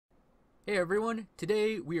Hey everyone,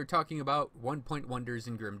 today we are talking about one-point wonders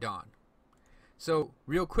in Grim Dawn. So,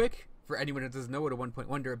 real quick, for anyone that doesn't know what a one-point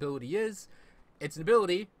wonder ability is, it's an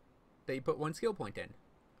ability that you put one skill point in,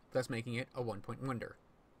 thus making it a one-point wonder.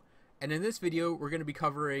 And in this video, we're going to be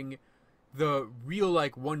covering the real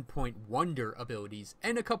one-point wonder abilities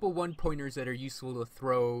and a couple one-pointers that are useful to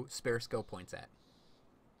throw spare skill points at.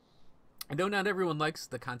 I know not everyone likes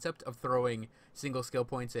the concept of throwing single skill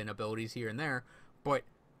points and abilities here and there, but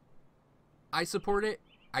I support it,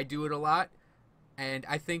 I do it a lot, and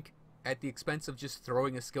I think at the expense of just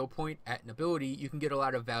throwing a skill point at an ability, you can get a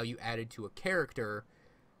lot of value added to a character,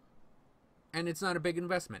 and it's not a big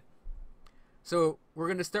investment. So we're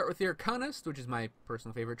going to start with the Arcanist, which is my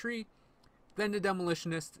personal favorite tree, then the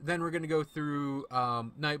Demolitionist, then we're going to go through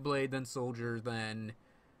Nightblade, then Soldier, then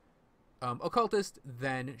Occultist,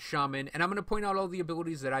 then Shaman, and I'm going to point out all the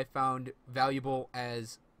abilities that I found valuable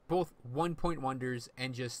as both one-point wonders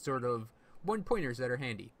and just sort of one-pointers that are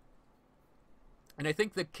handy. And I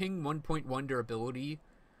think the King one-point wonder ability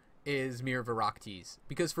is Mirror of Orestes,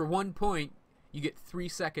 because for 1 point, you get 3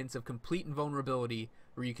 seconds of complete invulnerability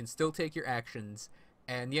where you can still take your actions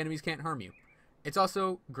and the enemies can't harm you. It's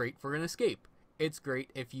also great for an escape. It's great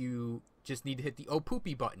if you just need to hit the oh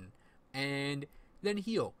poopy button and then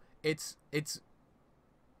heal. It's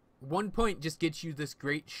 1 point just gets you this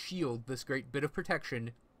great shield, this great bit of protection,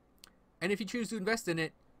 and if you choose to invest in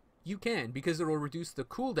it, you can, because it will reduce the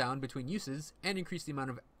cooldown between uses and increase the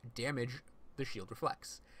amount of damage the shield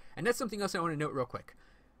reflects. And that's something else I want to note real quick.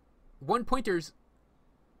 One pointers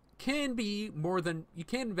can be more than, you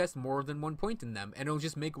can invest more than 1 point in them, and it'll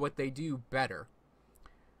just make what they do better.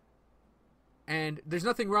 And there's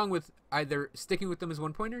nothing wrong with either sticking with them as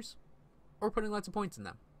one pointers or putting lots of points in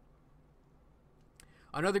them.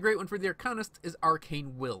 Another great one for the Arcanist is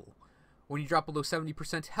Arcane Will. When you drop below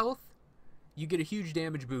 70% health, you get a huge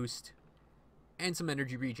damage boost and some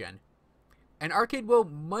energy regen. And Arcane Will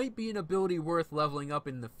might be an ability worth leveling up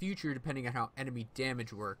in the future depending on how enemy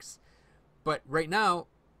damage works. But right now,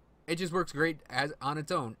 it just works great as on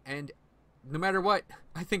its own. And no matter what,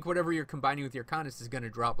 I think whatever you're combining with your Arcanist is going to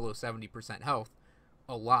drop below 70% health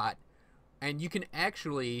a lot. And you can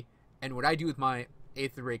actually, and what I do with my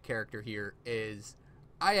Aether Ray character here is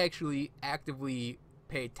I actually actively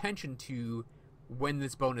pay attention to when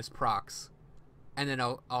this bonus procs, and then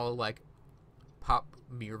I'll like pop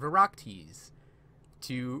Mirror of Orestes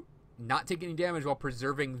to not take any damage while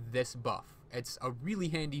preserving this buff. It's a really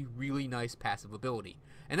handy, really nice passive ability.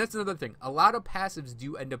 And that's another thing. A lot of passives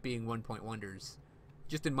do end up being one-point wonders,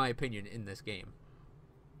 just in my opinion, in this game.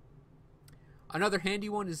 Another handy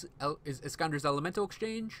one is Iskander's Elemental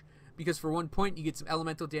Exchange, because for 1 point you get some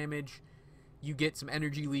elemental damage, you get some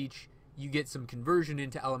energy leech, you get some conversion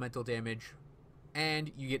into elemental damage,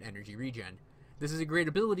 and you get energy regen. This is a great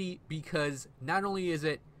ability because not only is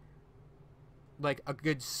it like a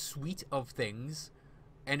good suite of things,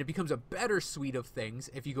 and it becomes a better suite of things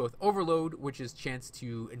if you go with Overload, which is chance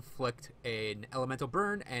to inflict an elemental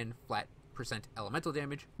burn and flat percent elemental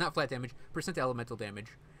damage, not flat damage, percent elemental damage,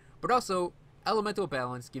 but also Elemental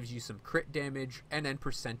Balance gives you some crit damage and then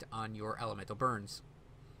percent on your elemental burns.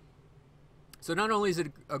 So not only is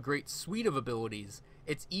it a great suite of abilities,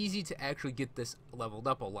 it's easy to actually get this leveled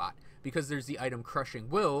up a lot, because there's the item Crushing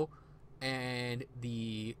Will and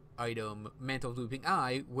the item Mantle of Looping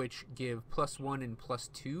Eye, which give +1 and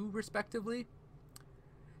 +2 respectively.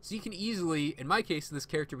 So you can easily, in my case, this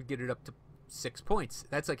character would get it up to 6 points.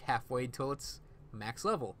 That's like halfway until it's max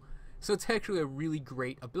level. So it's actually a really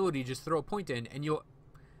great ability. Just throw a point in, and you'll,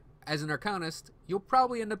 as an Arcanist, you'll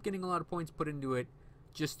probably end up getting a lot of points put into it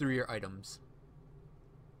just through your items.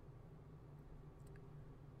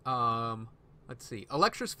 Let's see.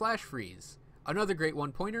 Electra's Flash Freeze. Another great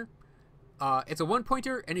one-pointer. It's a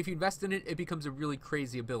one-pointer, and if you invest in it, it becomes a really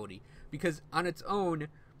crazy ability. Because on its own,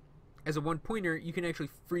 as a one-pointer, you can actually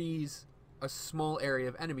freeze a small area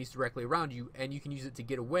of enemies directly around you, and you can use it to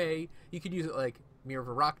get away. You can use it like Mirror of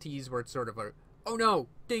Orestes, where it's sort of a, oh no,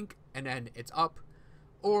 dink, and then it's up.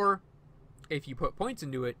 Or, if you put points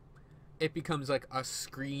into it, it becomes like a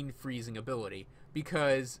screen freezing ability,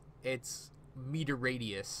 because its meter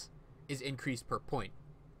radius is increased per point.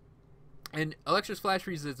 And Electra's Flash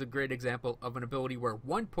Freeze is a great example of an ability where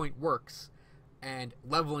 1 point works, and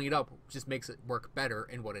leveling it up just makes it work better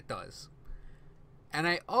in what it does. And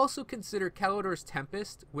I also consider Kalidor's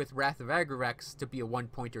Tempest with Wrath of Agrirex to be a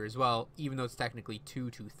one-pointer as well, even though it's technically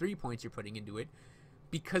 2 to 3 points you're putting into it,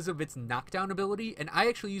 because of its knockdown ability. And I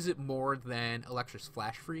actually use it more than Electra's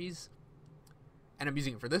Flash Freeze, and I'm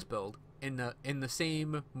using it for this build in the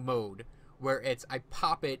same mode, where it's I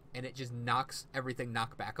pop it and it just knocks everything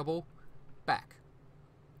knockbackable back.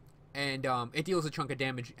 and it deals a chunk of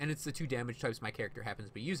damage, and it's the 2 damage types my character happens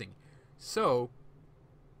to be using. So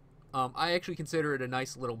I actually consider it a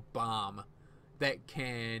nice little bomb that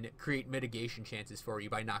can create mitigation chances for you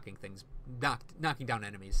by knocking down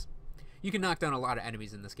enemies. You can knock down a lot of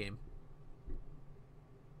enemies in this game.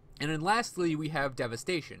 And then lastly, we have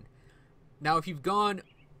Devastation. Now, if you've gone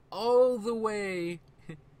all the way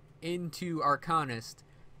into Arcanist,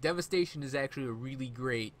 Devastation is actually a really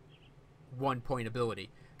great 1-point ability.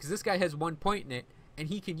 Because this guy has 1 point in it, and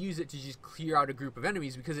he can use it to just clear out a group of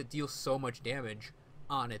enemies because it deals so much damage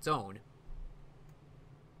on its own.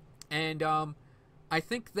 And I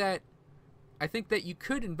think that you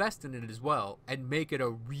could invest in it as well and make it a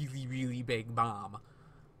really, really big bomb.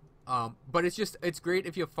 But it's great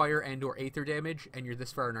if you have fire and or aether damage and you're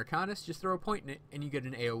this far in Arcanist. Just throw a point in it and you get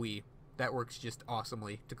an AoE that works just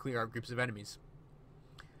awesomely to clear out groups of enemies.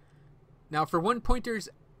 Now, for 1-pointers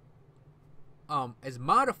as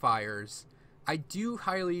modifiers, I do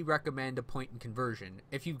highly recommend a point in conversion.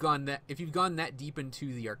 If you've gone that deep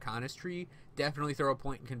into the Arcanist tree, definitely throw a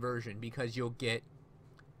point in conversion, because you'll get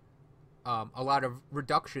a lot of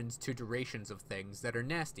reductions to durations of things that are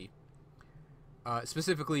nasty.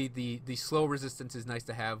 Specifically, the slow resistance is nice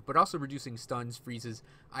to have, but also reducing stuns, freezes.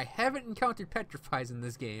 I haven't encountered petrifies in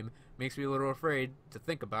this game. Makes me a little afraid to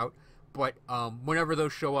think about. But whenever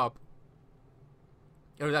those show up,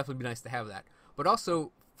 it would definitely be nice to have that. But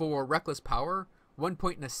also, for Reckless Power, 1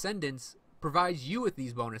 point in Ascendance provides you with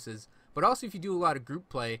these bonuses. But also, if you do a lot of group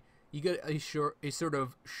play, you get a sort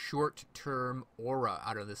of short-term aura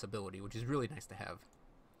out of this ability, which is really nice to have.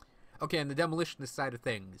 Okay, on the Demolitionist side of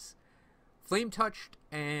things, Flame Touched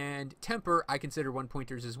and Temper I consider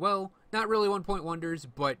 1-pointers as well. Not really 1-point wonders,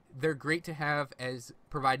 but they're great to have as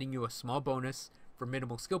providing you a small bonus for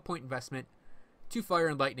minimal skill point investment to fire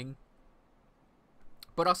and lightning,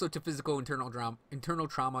 but also to physical internal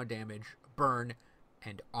trauma damage, burn,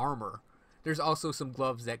 and armor. There's also some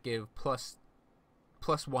gloves that give plus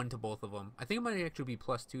 1 to both of them. I think it might actually be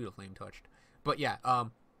 +2 to Flame Touched. But yeah,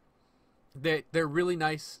 they're really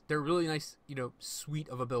nice. They're really nice, suite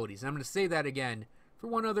of abilities. And I'm going to say that again for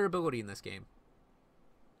one other ability in this game.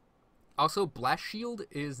 Also, Blast Shield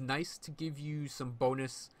is nice to give you some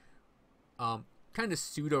bonus, kind of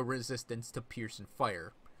pseudo resistance to pierce and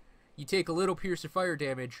fire. You take a little pierce or fire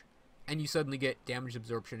damage, and you suddenly get damage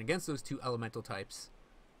absorption against those 2 elemental types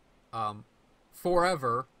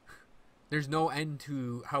forever. There's no end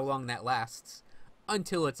to how long that lasts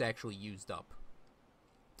until it's actually used up.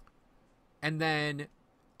 And then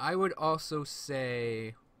I would also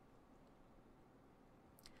say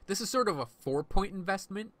this is sort of a 4-point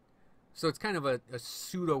investment. So it's kind of a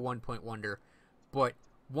pseudo 1-point wonder. But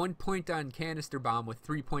 1 point on Canister Bomb with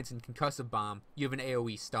 3 points in Concussive Bomb, you have an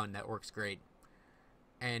AoE stun that works great.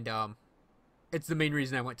 And it's the main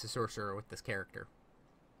reason I went to Sorcerer with this character.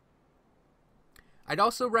 I'd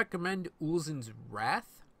also recommend Ulzin's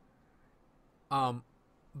Wrath.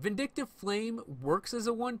 Vindictive Flame works as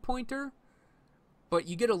a 1-pointer, but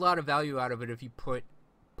you get a lot of value out of it if you put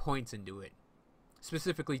points into it.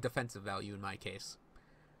 Specifically defensive value in my case.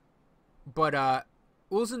 But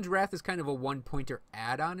Ulzin's Wrath is kind of a 1-pointer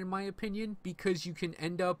add-on in my opinion, because you can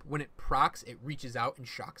end up, when it procs, it reaches out and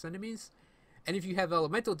shocks enemies. And if you have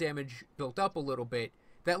elemental damage built up a little bit,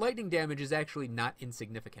 that lightning damage is actually not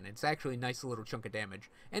insignificant. It's actually a nice little chunk of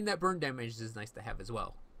damage. And that burn damage is nice to have as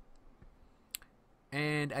well.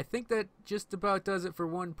 And I think that just about does it for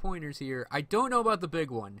 1-pointers here. I don't know about the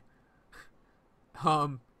big one.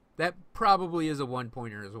 That probably is a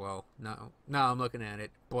 1-pointer as well. No, I'm looking at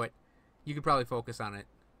it. But you could probably focus on it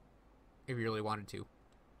if you really wanted to.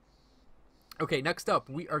 Okay, next up,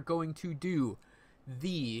 we are going to do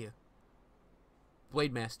the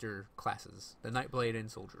Blade Master classes, the Nightblade and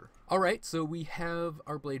Soldier. Alright, so we have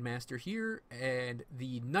our Blade Master here, and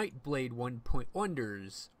the Nightblade 1-point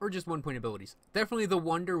wonders, or just 1-point abilities. Definitely the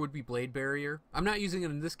wonder would be Blade Barrier. I'm not using it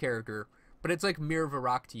in this character, but it's like Mirror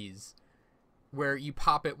Varactes, where you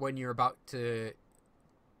pop it when you're about to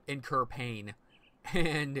incur pain,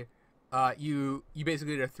 and you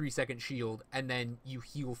basically get a 3-second shield, and then you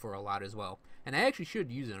heal for a lot as well. And I actually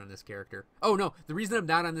should use it on this character. Oh no, the reason I'm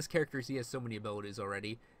not on this character is he has so many abilities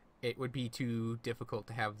already. It would be too difficult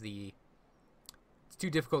to have the... It's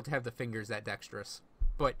too difficult to have the fingers that dexterous.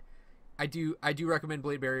 But I do recommend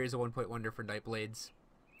Blade Barrier as a 1-point wonder for Nightblades.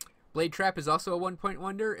 Blade Trap is also a 1-point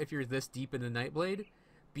wonder if you're this deep in the Nightblade,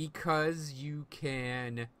 because you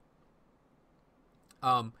can...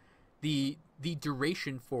 the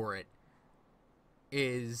duration for it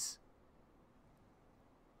is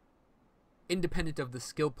independent of the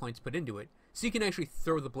skill points put into it. So you can actually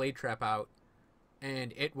throw the Blade Trap out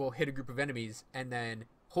and it will hit a group of enemies, and then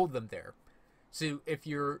hold them there. So if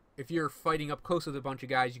you're fighting up close with a bunch of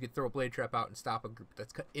guys, you could throw a blade trap out and stop a group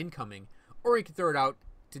that's incoming, or you could throw it out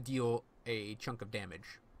to deal a chunk of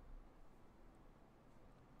damage.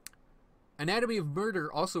 Anatomy of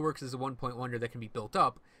Murder also works as a 1-point wonder that can be built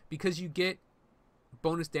up because you get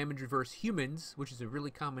bonus damage reverse humans, which is a really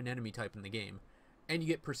common enemy type in the game, and you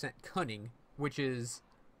get percent cunning, which is,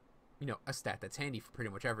 you know, a stat that's handy for pretty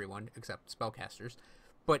much everyone except spellcasters.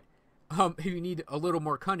 But if you need a little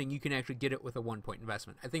more cunning, you can actually get it with a 1-point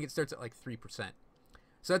investment. I think it starts at like 3%.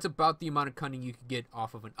 So that's about the amount of cunning you could get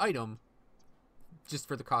off of an item just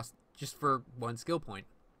for the cost, just for 1 skill point.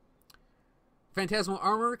 Phantasmal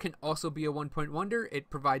Armor can also be a 1-point wonder. It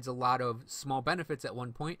provides a lot of small benefits at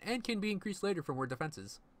 1 point and can be increased later for more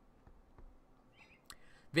defenses.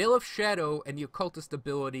 Veil of Shadow and the occultist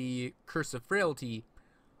ability Curse of Frailty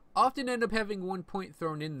often end up having 1 point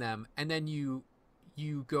thrown in them, and then you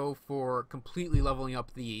go for completely leveling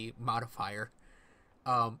up the modifier.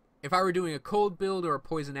 If I were doing a cold build or a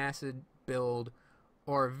poison acid build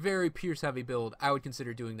or a very pierce heavy build, I would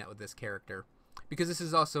consider doing that with this character, because this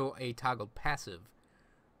is also a toggled passive.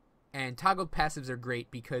 And toggled passives are great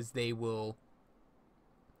because they will,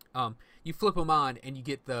 you flip them on and you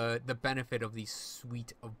get the benefit of these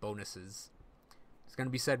suite of bonuses. It's going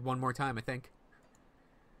to be said one more time, I think.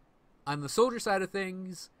 On the soldier side of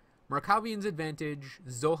things, Markovian's Advantage,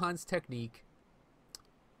 Zohan's Technique,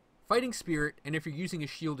 Fighting Spirit, and if you're using a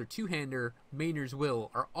shield or two-hander, Maynard's Will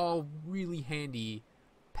are all really handy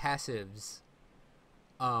passives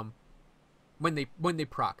when they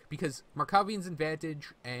proc, because Markovian's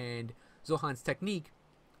Advantage and Zohan's Technique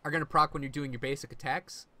are going to proc when you're doing your basic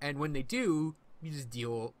attacks, and when they do, you just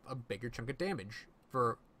deal a bigger chunk of damage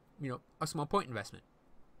for, you know, a small point investment.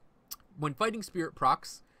 When Fighting Spirit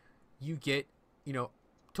procs, you get, you know,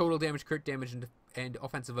 total damage, crit damage, and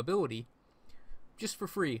offensive ability just for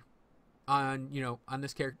free on, you know, on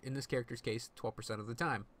this in this character's case, 12% of the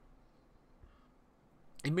time.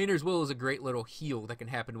 And Maynard's Will is a great little heal that can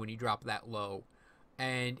happen when you drop that low.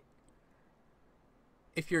 And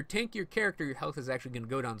if you're tankier character, your health is actually going to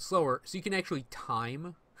go down slower, so you can actually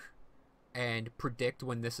time and predict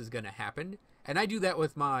when this is going to happen. And I do that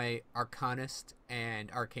with my Arcanist and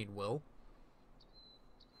Arcane Will.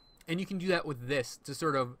 And you can do that with this to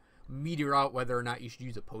sort of meter out whether or not you should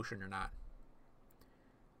use a potion or not.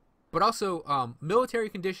 But also, Military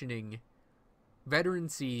Conditioning,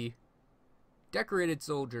 Veterancy, Decorated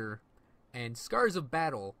Soldier, and Scars of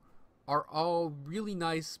Battle are all really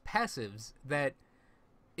nice passives that,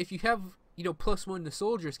 if you have, you know, +1 to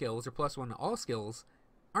soldier skills or +1 to all skills,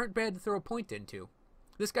 aren't bad to throw a point into.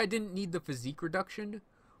 This guy didn't need the physique reduction,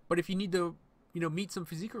 but if you need to, you know, meet some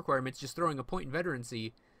physique requirements, just throwing a point in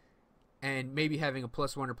Veterancy and maybe having a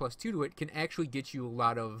 +1 or +2 to it can actually get you a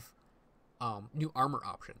lot of new armor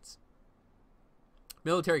options.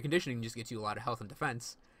 Military Conditioning just gets you a lot of health and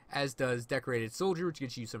defense, as does Decorated Soldier, which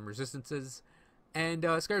gets you some resistances, and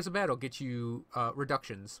Scars of Battle gets you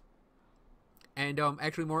reductions, and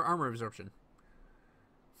actually more armor absorption.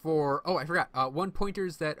 I forgot,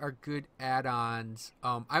 1-pointers that are good add-ons.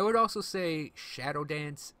 I would also say Shadow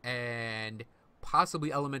Dance and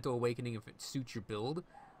possibly Elemental Awakening if it suits your build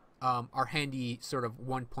are handy sort of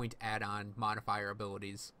 1-point add-on modifier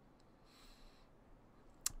abilities.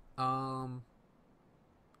 Oh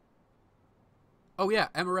yeah,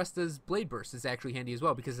 Amaresta's Blade Burst is actually handy as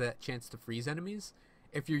well because of that chance to freeze enemies.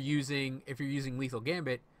 If you're using Lethal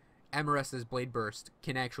Gambit, Amaresta's Blade Burst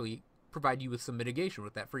can actually provide you with some mitigation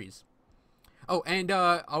with that freeze. Oh, and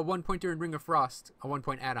a 1-pointer in Ring of Frost, a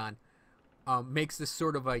 1-point add-on, makes this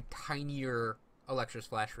sort of a tinier Electra's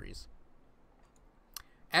Flash Freeze.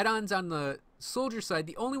 Add-ons on the soldier side,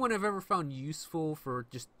 the only one I've ever found useful for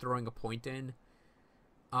just throwing a point in,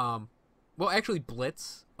 well, actually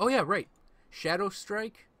Blitz. Oh yeah, right. Shadow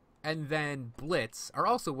Strike and then Blitz are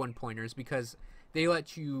also 1-pointers because they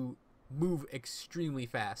let you move extremely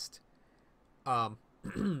fast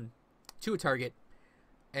to a target,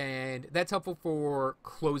 and that's helpful for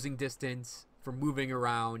closing distance, for moving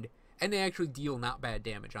around, and they actually deal not bad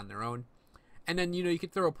damage on their own. And then, you know, you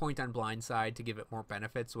could throw a point on Blindside to give it more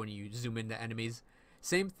benefits when you zoom into enemies.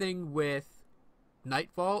 Same thing with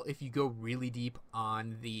Nightfall. If you go really deep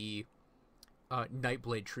on the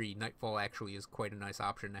Nightblade tree, Nightfall actually is quite a nice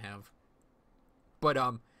option to have. But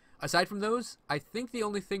aside from those, I think the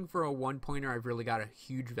only thing for a 1-pointer I've really got a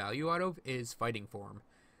huge value out of is Fighting Form.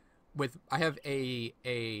 I have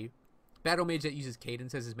a Battle Mage that uses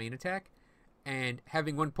Cadence as his main attack, and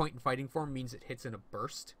having 1 point in Fighting Form means it hits in a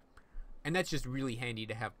burst, and that's just really handy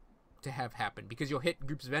to have happen because you'll hit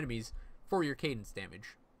groups of enemies for your Cadence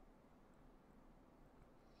damage.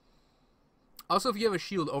 Also, if you have a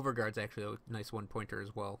shield, Overguard's actually a nice one-pointer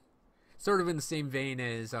as well. Sort of in the same vein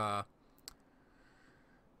as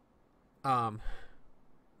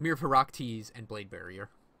Mirror for Rock Tease and Blade Barrier.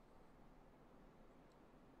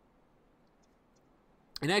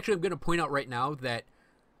 And actually, I'm going to point out right now that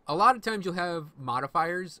a lot of times you'll have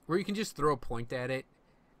modifiers where you can just throw a point at it,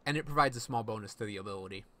 and it provides a small bonus to the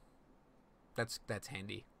ability. That's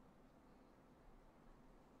handy.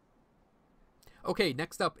 Okay,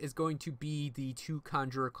 next up is going to be the two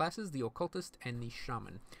Conjurer classes, the Occultist and the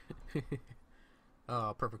Shaman.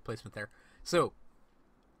 Oh, perfect placement there. So,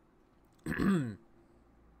 I'm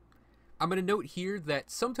going to note here that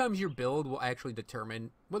sometimes your build will actually determine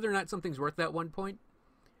whether or not something's worth that 1 point.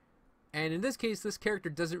 And in this case, this character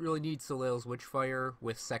doesn't really need Soleil's Witchfire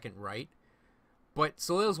with Second Right. But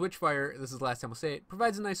Soleil's Witchfire, this is the last time I'll say it,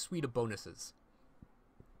 provides a nice suite of bonuses.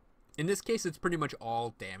 In this case, it's pretty much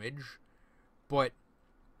all damage. But,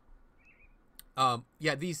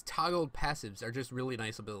 yeah, these toggled passives are just really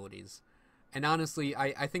nice abilities. And honestly,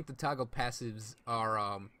 I think the toggled passives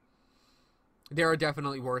are, they are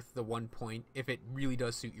definitely worth the 1 point if it really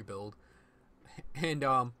does suit your build. And,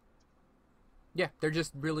 yeah, they're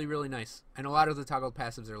just really, really nice. And a lot of the toggled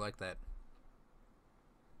passives are like that.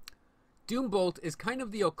 Doombolt is kind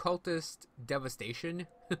of the Occultist Devastation.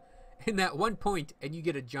 In that 1 point, and you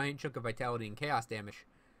get a giant chunk of vitality and chaos damage.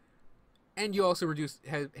 And you also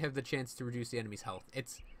have the chance to reduce the enemy's health.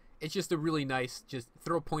 It's just a really nice, just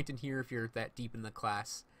throw a point in here if you're that deep in the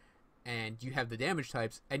class. And you have the damage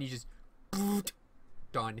types, and you just, boot,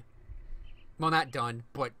 done. Well, not done,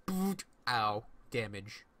 but boot, ow,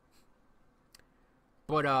 damage.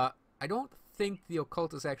 But, I don't think the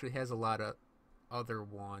Occultist actually has a lot of other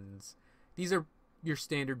ones. These are your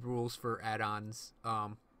standard rules for add-ons,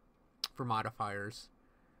 for modifiers.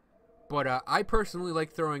 But I personally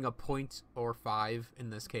like throwing a point or 5 in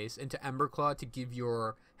this case into Emberclaw to give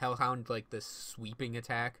your Hellhound like this sweeping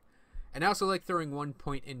attack. And I also like throwing 1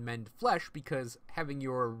 point in Mend Flesh because having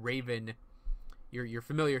your Raven, your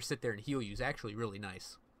familiar, sit there and heal you is actually really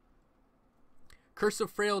nice. Curse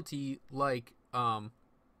of Frailty, like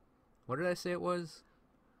what did I say it was?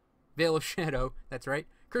 Veil of Shadow. That's right.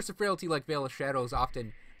 Curse of Frailty, like Veil of Shadow, is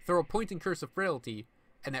often throw a point in Curse of Frailty,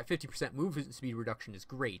 and that 50% movement speed reduction is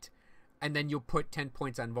great. And then you'll put 10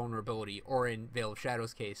 points on Vulnerability, or in Veil of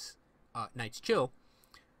Shadow's case, Night's Chill,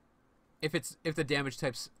 if the damage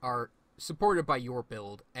types are supported by your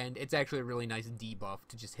build, and it's actually a really nice debuff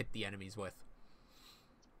to just hit the enemies with.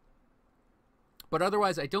 But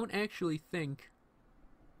otherwise, I don't actually think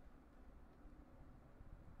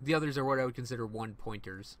the others are what I would consider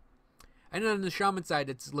 1-pointers. And then on the Shaman side,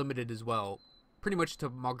 it's limited as well, pretty much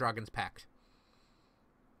to Mogdragon's Pact.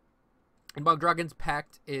 And Mogdragon's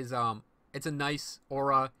Pact is, it's a nice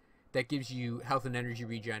aura that gives you health and energy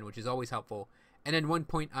regen, which is always helpful. And then 1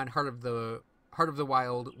 point on Heart of the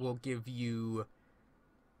Wild will give you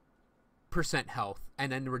 % health.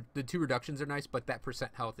 And then the 2 reductions are nice, but that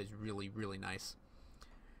 % health is really, really nice.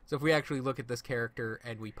 So if we actually look at this character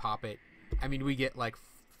and we pop it, I mean, we get like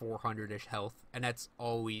 400-ish health. And that's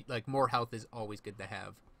always, like, more health is always good to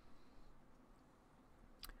have.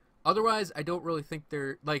 Otherwise, I don't really think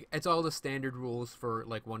they're, like, it's all the standard rules for,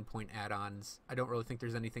 like, 1 point add-ons. I don't really think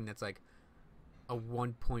there's anything that's, like, a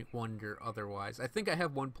 1 point wonder otherwise. I think I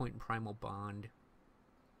have 1 point in Primal Bond.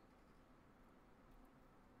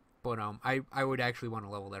 But, I would actually want to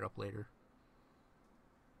level that up later.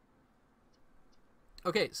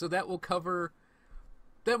 Okay, so that will cover,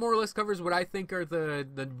 that more or less covers what I think are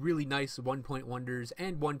the really nice 1 point wonders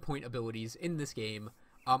and 1 point abilities in this game,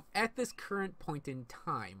 at this current point in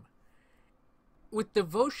time. With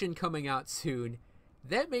Devotion coming out soon,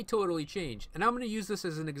 that may totally change. And I'm going to use this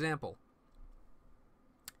as an example.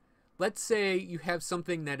 Let's say you have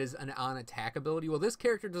something that is an on-attack ability. Well, this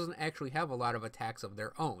character doesn't actually have a lot of attacks of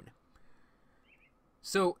their own.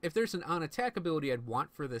 So if there's an on-attack ability I'd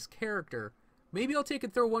want for this character, maybe I'll take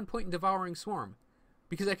and throw 1 point in Devouring Swarm.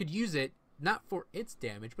 Because I could use it, not for its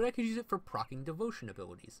damage, but I could use it for proccing Devotion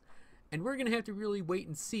abilities. And we're going to have to really wait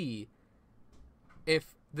and see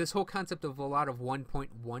if this whole concept of a lot of 1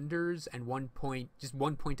 point wonders and 1 point, just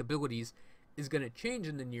 1 point abilities is going to change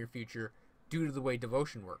in the near future due to the way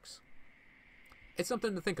Devotion works. It's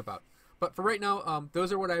something to think about. But for right now,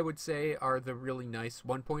 those are what I would say are the really nice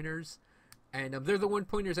 1-pointers. And they're the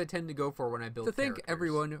 1-pointers I tend to go for when I build characters. Thank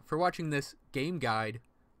everyone for watching this game guide,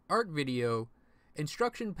 art video,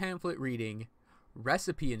 instruction pamphlet reading,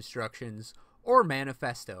 recipe instructions, or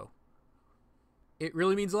manifesto. It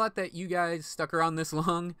really means a lot that you guys stuck around this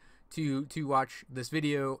long to watch this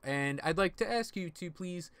video, and I'd like to ask you to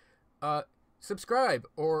please subscribe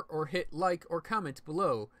or hit like or comment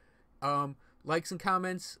below, likes and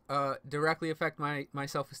comments directly affect my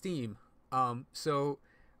self-esteem. So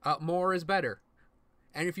more is better.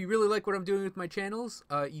 And if you really like what I'm doing with my channels,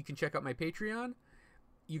 you can check out my Patreon.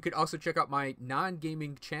 You could also check out my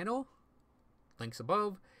non-gaming channel, links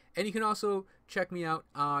above. And you can also check me out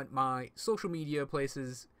on my social media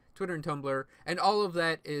places, Twitter and Tumblr, and all of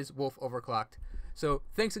that is Wolf Overclocked. So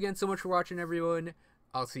thanks again so much for watching, everyone.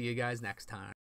 I'll see you guys next time.